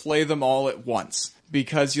try to play them all at once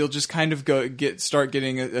because you'll just kind of start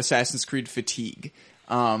getting Assassin's Creed fatigue.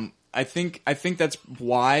 I think that's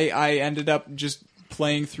why I ended up just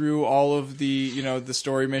playing through all of the the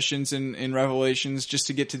story missions in Revelations just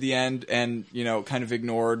to get to the end and kind of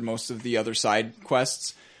ignored most of the other side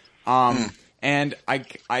quests. And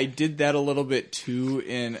I did that a little bit too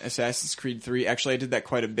in Assassin's Creed 3. Actually, I did that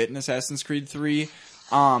quite a bit in Assassin's Creed 3.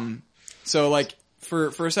 So like.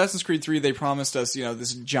 For Assassin's Creed 3, they promised us,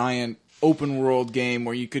 this giant open world game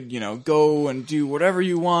where you could, go and do whatever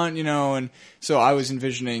you want, and so I was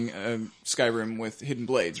envisioning Skyrim with hidden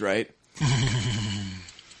blades, right?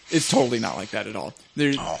 It's totally not like that at all.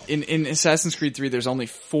 In Assassin's Creed 3, there's only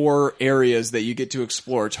 4 areas that you get to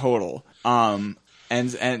explore total. and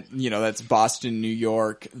that's Boston, New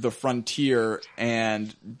York, the Frontier,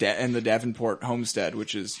 and the Davenport Homestead,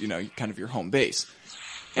 which is kind of your home base.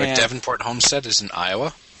 Like Davenport Homestead is in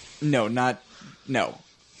Iowa? No, not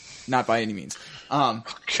by any means.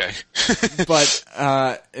 Okay. But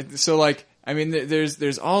so like, I mean,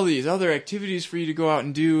 there's all these other activities for you to go out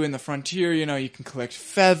and do in the Frontier. You can collect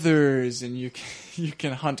feathers, and you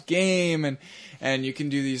can hunt game, and you can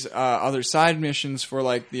do these other side missions for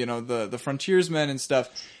like the frontiersmen and stuff.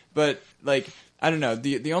 But like, I don't know,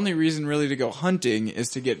 the only reason really to go hunting is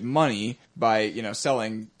to get money by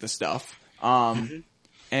selling the stuff. But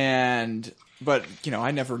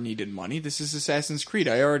I never needed money. This is Assassin's Creed.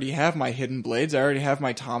 I already have my hidden blades. I already have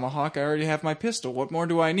my tomahawk. I already have my pistol. What more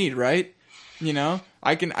do I need, right?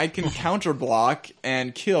 I can counter block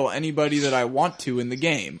and kill anybody that I want to in the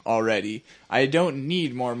game already. I don't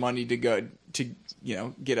need more money to get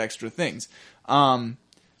extra things.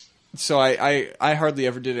 So I hardly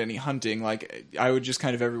ever did any hunting. Like, I would just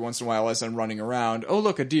kind of every once in a while, as I'm running around, oh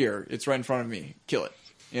look, a deer, it's right in front of me, kill it.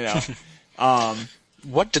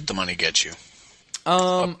 What did the money get you?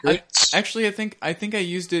 I think I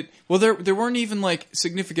used it. Well, there weren't even like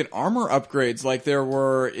significant armor upgrades like there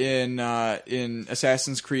were in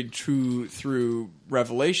Assassin's Creed 2 through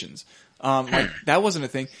Revelations. Like that wasn't a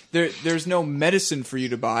thing. There's no medicine for you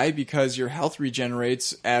to buy because your health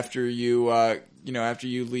regenerates after you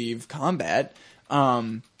leave combat. Yeah,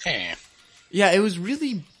 it was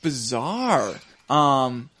really bizarre.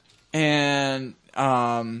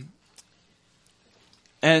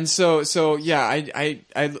 And so yeah,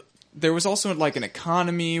 I there was also like an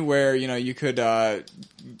economy where you could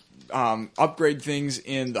upgrade things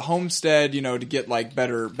in the homestead, to get like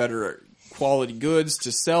better quality goods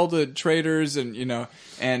to sell to traders and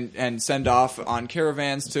and send off on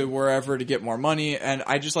caravans to wherever to get more money. And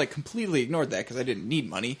I just like completely ignored that because I didn't need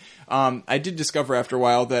money. I did discover after a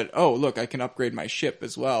while that, oh look, I can upgrade my ship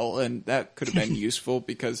as well, and that could have been useful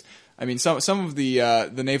because I mean, some of the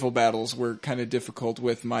naval battles were kind of difficult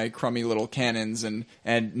with my crummy little cannons and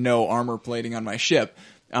no armor plating on my ship.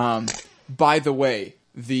 By the way,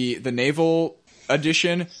 the naval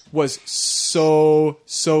edition was so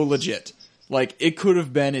legit. Like, it could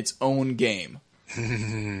have been its own game.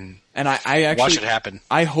 And I actually watch it happen.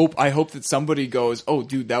 I hope that somebody goes, oh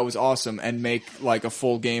dude, that was awesome, and make like a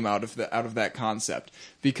full game out of that concept,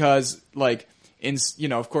 because like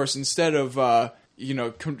of course, instead of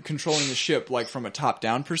controlling the ship like from a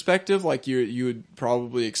top-down perspective, like you would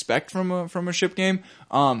probably expect from a ship game.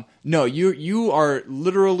 No, you are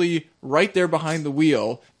literally right there behind the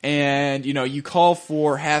wheel, and you call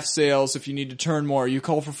for half sails if you need to turn more. You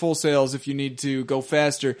call for full sails if you need to go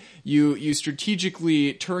faster. You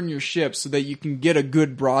strategically turn your ship so that you can get a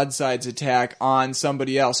good broadsides attack on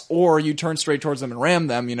somebody else, or you turn straight towards them and ram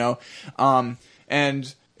them.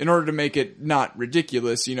 And in order to make it not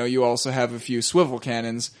ridiculous, you also have a few swivel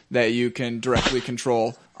cannons that you can directly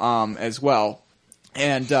control as well.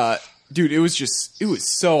 And dude, it was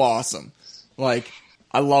so awesome. Like,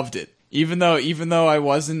 I loved it. Even though I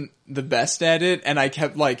wasn't the best at it, and I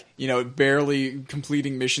kept like barely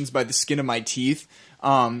completing missions by the skin of my teeth.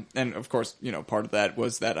 And of course, part of that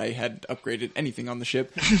was that I had upgraded anything on the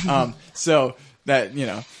ship. So that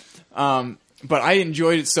but I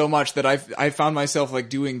enjoyed it so much that I found myself like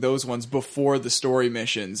doing those ones before the story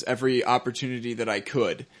missions every opportunity that I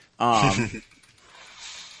could.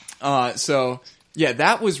 So yeah,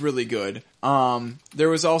 that was really good. There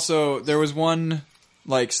was one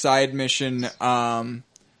like side mission. There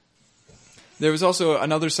was also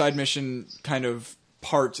another side mission kind of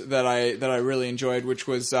part that I really enjoyed, which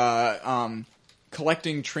was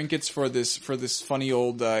collecting trinkets for this funny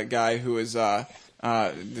old guy who is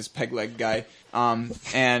this peg leg guy,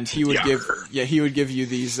 and he would give you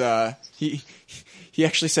these. He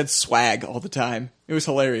actually said swag all the time. It was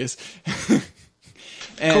hilarious.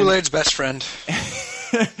 Kool-Aid's best friend.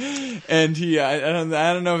 And I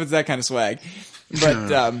don't know if it's that kind of swag,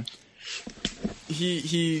 but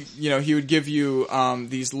he would give you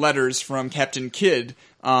these letters from Captain Kidd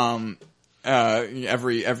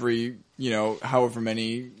every however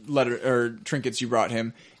many letter or trinkets you brought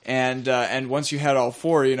him. And once you had all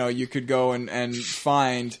four, you could go and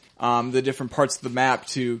find the different parts of the map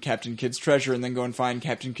to Captain Kidd's treasure, and then go and find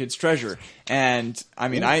Captain Kidd's treasure. And I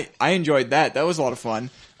mean, I enjoyed that. That was a lot of fun.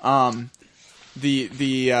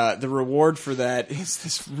 The reward for that is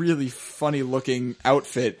this really funny looking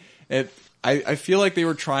outfit. I feel like they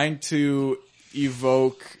were trying to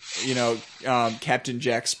evoke, Captain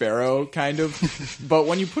Jack Sparrow kind of, but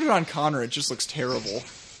when you put it on Connor, it just looks terrible.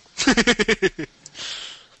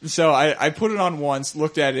 So I put it on once,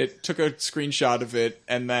 looked at it, took a screenshot of it,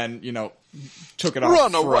 and then, took it off.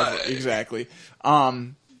 Run forever. away. Exactly.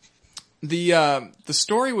 The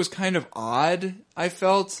story was kind of odd, I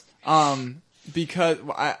felt, because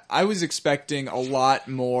I was expecting a lot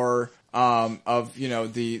more of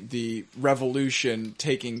the revolution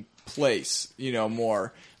taking place,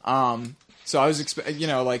 more. So I was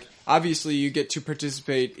obviously you get to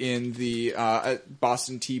participate in the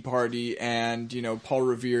Boston Tea Party and Paul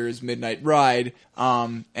Revere's Midnight Ride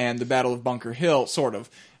and the Battle of Bunker Hill, sort of.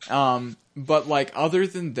 But like other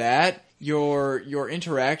than that, your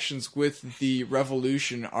interactions with the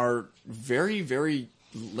revolution are very, very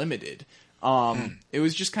limited. It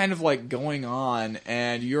was just kind of like going on,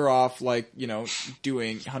 and you're off like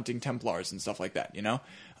hunting Templars and stuff like that,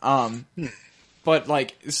 But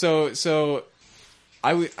like so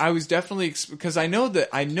I was definitely, because I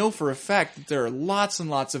know for a fact that there are lots and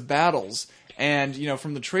lots of battles, and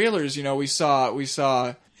from the trailers we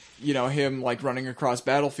saw him like running across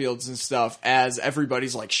battlefields and stuff as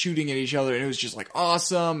everybody's like shooting at each other, and it was just like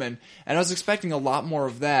awesome, and I was expecting a lot more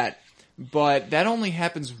of that, but that only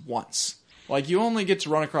happens once. Like you only get to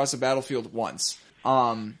run across a battlefield once.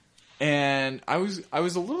 And I was a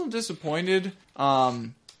little disappointed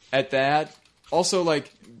at that. Also,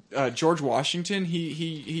 like George Washington,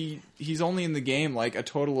 he's only in the game like a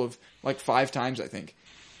total of like 5 times, I think.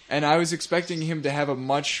 And I was expecting him to have a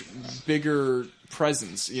much bigger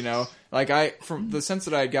presence, Like from the sense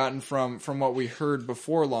that I had gotten from what we heard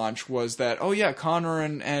before launch was that, oh yeah, Connor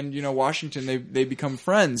and Washington, they become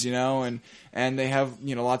friends, and they have,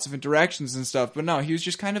 lots of interactions and stuff. But no, he was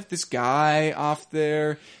just kind of this guy off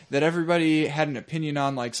there that everybody had an opinion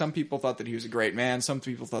on. Like some people thought that he was a great man, some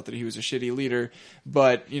people thought that he was a shitty leader.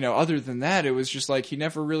 But, other than that, it was just like he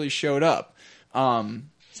never really showed up.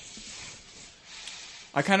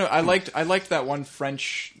 I liked that one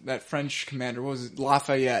French commander. What was it?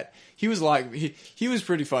 Lafayette. He was he was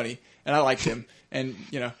pretty funny, and I liked him. And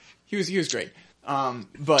he was great.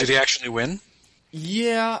 But did he actually win?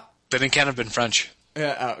 Yeah. Then it can't have been French.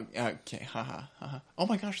 Okay. Oh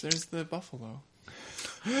my gosh, there's the buffalo.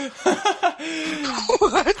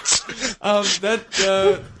 What?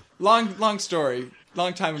 Long story.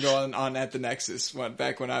 Long time ago on At the Nexus.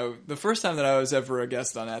 The first time that I was ever a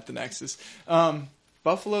guest on At the Nexus.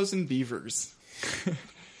 Buffaloes and beavers.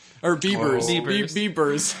 Or beavers. Oh. Beavers.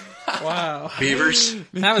 Beavers. Wow. Beavers.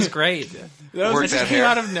 That was great. That Worked It just that came hair.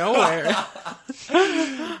 out of nowhere.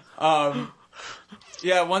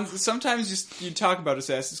 Yeah, sometimes just you talk about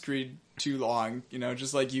Assassin's Creed too long,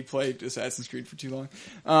 just like you played Assassin's Creed for too long.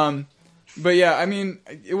 But yeah, I mean,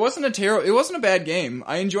 it wasn't a bad game.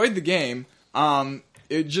 I enjoyed the game.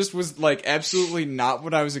 It just was like absolutely not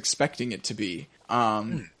what I was expecting it to be.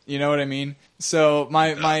 You know what I mean? So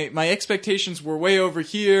my expectations were way over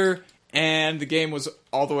here, and the game was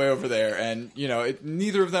all the way over there. And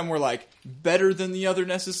neither of them were like better than the other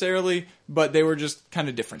necessarily, but they were just kind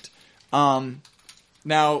of different.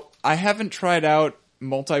 Now I haven't tried out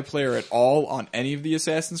multiplayer at all on any of the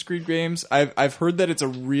Assassin's Creed games. I've heard that it's a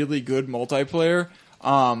really good multiplayer.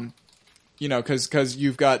 Because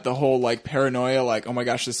you've got the whole like paranoia, like, oh my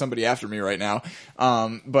gosh, there's somebody after me right now.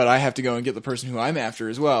 But I have to go and get the person who I'm after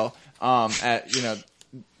as well. That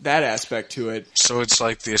aspect to it. So it's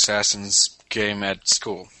like the Assassin's game at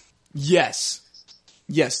school. Yes.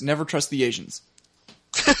 Never trust the Asians.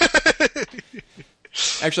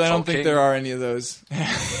 Actually, I don't think there are any of those.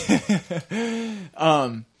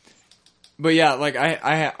 But yeah, like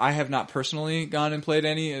I have not personally gone and played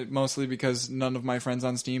any, mostly because none of my friends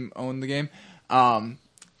on Steam own the game.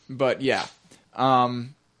 But yeah,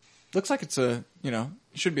 looks like it's it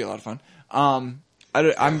should be a lot of fun.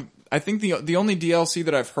 I think the only DLC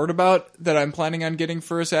that I've heard about that I'm planning on getting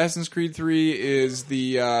for Assassin's Creed 3 is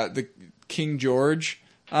the King George.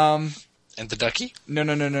 And the ducky? No,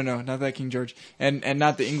 not that King George, and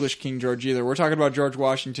not the English King George either. We're talking about George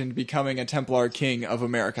Washington becoming a Templar King of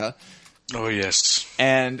America. Oh yes.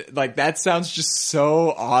 And like that sounds just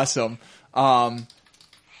so awesome. There's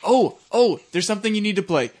something you need to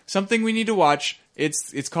play. Something we need to watch.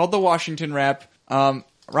 It's called the Washington Rap.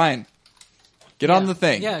 Ryan, get on the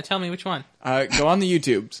thing. Yeah, tell me which one. Go on the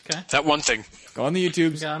YouTubes. Okay. That one thing. Go on the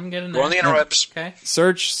YouTubes. Yeah, I'm getting Go there. on the interwebs. Okay.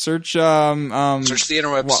 Search Search the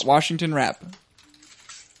interwebs. Washington Rap.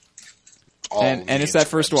 All And the it's that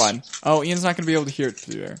first interwebs. one. Oh, Ian's not going to be able to hear it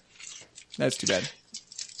through there. That's too bad.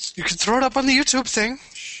 You can throw it up on the YouTube thing.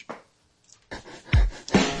 Shh.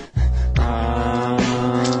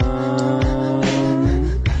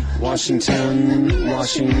 Washington,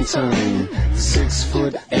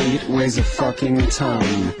 6'8", weighs a fucking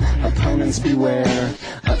ton. Opponents beware,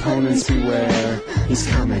 he's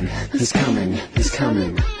coming, he's coming, he's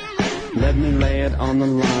coming. Let me lay it on the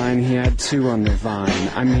line, he had two on the vine.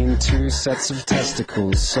 I mean 2 sets of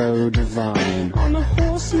testicles, so divine. On a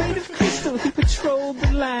horse made of crystal, he patrolled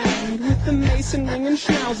the land with the mason ring and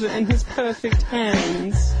schnauzer in his perfect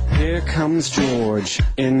hands. Here comes George,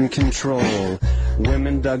 in control.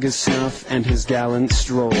 Women dug his snuff and his gallant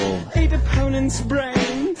stroll. Ate opponents'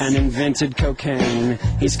 brains and invented cocaine.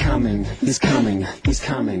 He's coming, he's coming, he's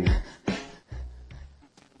coming.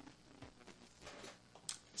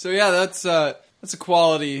 So yeah, that's a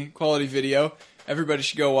quality video. Everybody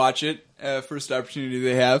should go watch it. First opportunity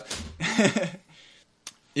they have.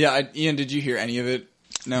 Yeah, Ian, did you hear any of it?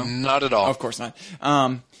 No, Not at all. of course not.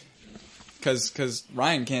 Because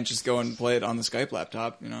Ryan can't just go and play it on the Skype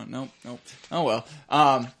laptop. You know, nope. Oh well.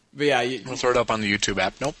 But yeah, We'll throw it up on the YouTube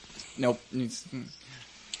app. Nope.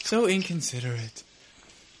 So inconsiderate.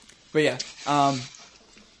 But yeah,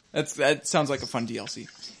 that sounds like a fun DLC.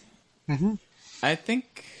 Mm-hmm. I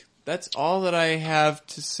think that's all that I have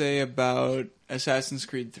to say about Assassin's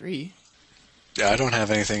Creed 3. Yeah, I don't have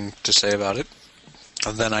anything to say about it.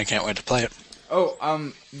 Other than I can't wait to play it.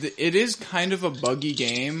 Oh, it is kind of a buggy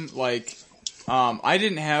game. Like, I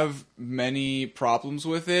didn't have many problems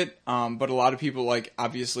with it, but a lot of people, like,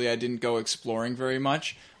 obviously I didn't go exploring very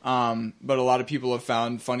much, but a lot of people have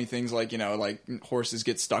found funny things like, you know, like horses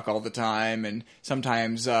get stuck all the time, and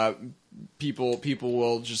sometimes people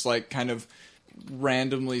will just, like, kind of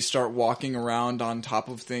randomly start walking around on top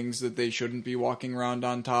of things that they shouldn't be walking around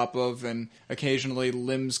on top of, and occasionally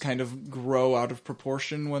limbs kind of grow out of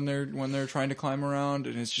proportion when they're trying to climb around,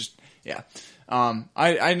 and it's just, yeah.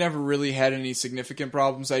 I never really had any significant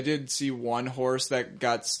problems. I did see one horse that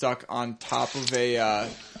got stuck on top of a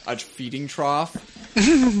feeding trough.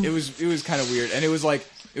 It was kind of weird, and it was like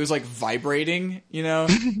vibrating, you know,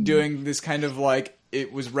 doing this kind of like,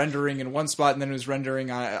 it was rendering in one spot and then it was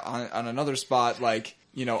rendering on another spot, like,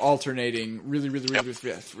 you know, alternating really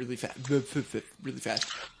fast, really fast.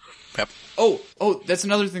 Yep. Oh, that's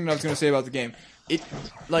another thing that I was going to say about the game. It,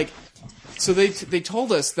 like, so they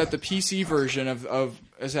told us that the PC version of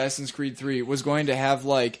Assassin's Creed 3 was going to have,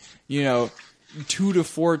 like, you know, 2 to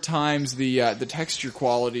 4 times the texture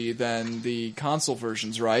quality than the console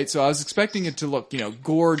versions, right? So I was expecting it to look, you know,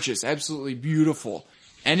 gorgeous, absolutely beautiful,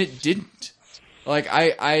 and it didn't. Like,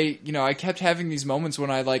 I kept having these moments when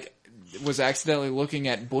I, like, was accidentally looking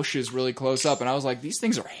at bushes really close up, and I was like, these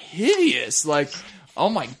things are hideous. Like, oh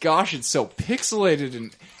my gosh, it's so pixelated,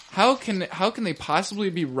 and how can they possibly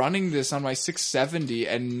be running this on my 670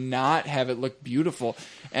 and not have it look beautiful?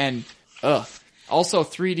 And, also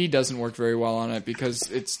 3D doesn't work very well on it because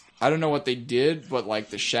it's, I don't know what they did, but, like,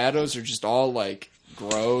 the shadows are just all, like,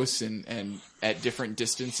 gross and at different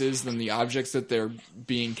distances than the objects that they're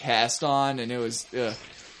being cast on, and it was,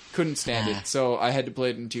 couldn't stand it, so I had to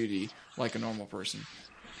play it in 2D, like a normal person.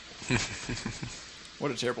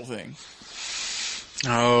 What a terrible thing.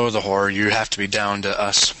 Oh, the horror. You have to be down to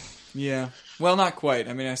us. Yeah. Well, not quite.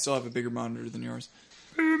 I mean, I still have a bigger monitor than yours.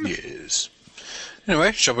 Yes.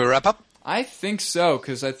 Anyway, shall we wrap up? I think so,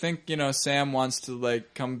 because I think, you know, Sam wants to,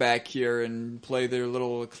 like, come back here and play their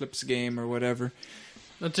little Eclipse game or whatever.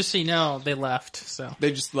 Well, just so you know, they left, so.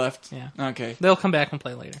 They just left? Yeah. Okay. They'll come back and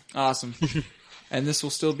play later. Awesome. And this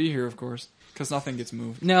will still be here, of course, because nothing gets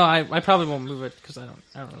moved. No, I probably won't move it, because I don't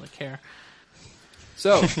really care.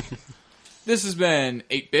 So, this has been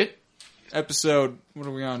 8-Bit, episode, what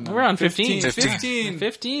are we on now? We're on 15. 15.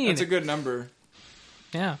 15. That's a good number.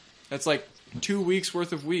 Yeah. That's like 2 weeks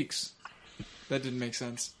worth of weeks. That didn't make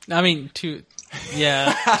sense. I mean, 2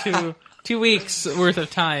 weeks worth of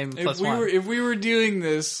time plus one. If we were doing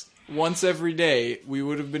this once every day, we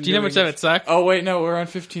would have been. Do you know how much that would suck? Oh wait, no, we're on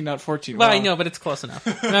 15, not 14. Well, Wow. I know, but it's close enough.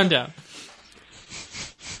 Round down.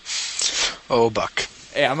 Oh, Buck.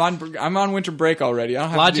 Hey, I'm on winter break already. I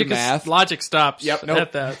don't have to do math. Logic stops. Yep, nope.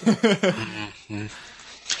 At that.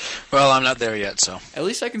 Well, I'm not there yet, so. At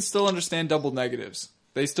least I can still understand double negatives.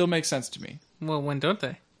 They still make sense to me Well, when don't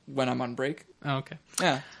they? when I'm on break. Oh, okay.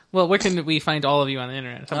 Yeah. Well, where can we find all of you on the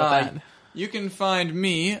internet? How about that? You can find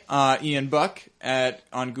me, Ian Buck,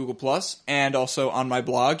 on Google Plus, and also on my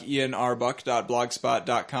blog,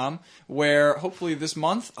 ianrbuck.blogspot.com, where hopefully this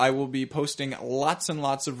month I will be posting lots and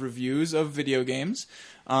lots of reviews of video games,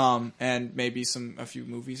 and maybe a few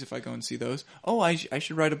movies if I go and see those. Oh, I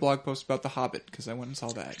should write a blog post about The Hobbit, because I went and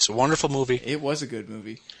saw that. It's a wonderful movie. It was a good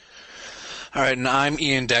movie. All right, and I'm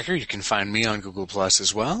Ian Decker. You can find me on Google Plus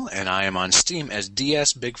as well, and I am on Steam as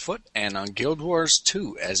DS Bigfoot, and on Guild Wars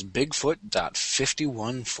 2 as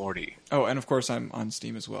Bigfoot.5140. Oh, and of course I'm on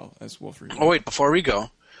Steam as well as Wolverine. Oh, wait, before we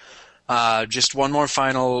go, just one more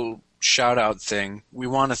final shout-out thing. We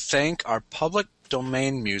want to thank our public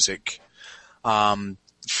domain music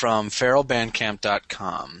from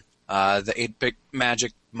feralbandcamp.com. The 8-Bit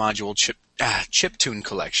Magic Module chiptune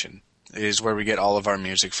collection is where we get all of our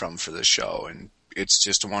music from for this show, and it's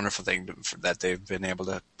just a wonderful thing that they've been able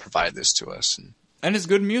to provide this to us. And it's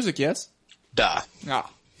good music, yes? Duh. Ah.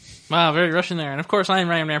 Wow, very Russian there. And of course, I'm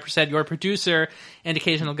Ryan Rampersad, your producer and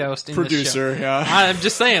occasional ghost in this show. Producer, yeah. I'm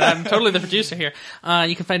just saying, I'm totally the producer here.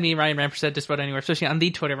 You can find me, Ryan Rampersad, just about anywhere, especially on the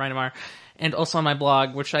Twitter, RyanMR, and also on my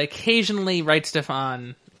blog, which I occasionally write stuff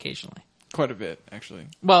on. Occasionally. Quite a bit, actually.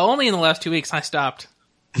 Well, only in the last 2 weeks I stopped.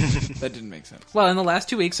 That didn't make sense. Well, in the last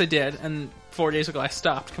 2 weeks I did, and 4 days ago I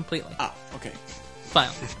stopped completely. Ah, okay.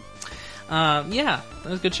 Finally. Yeah, that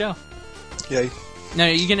was a good show. Yay. Now, are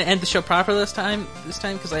you going to end the show proper this time?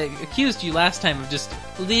 Because I accused you last time of just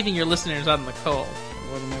leaving your listeners out in the cold.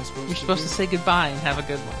 What am I supposed You're to supposed do? to say goodbye and have a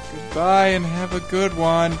good one. Goodbye and have a good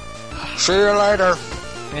one. See you later.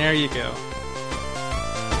 There you go.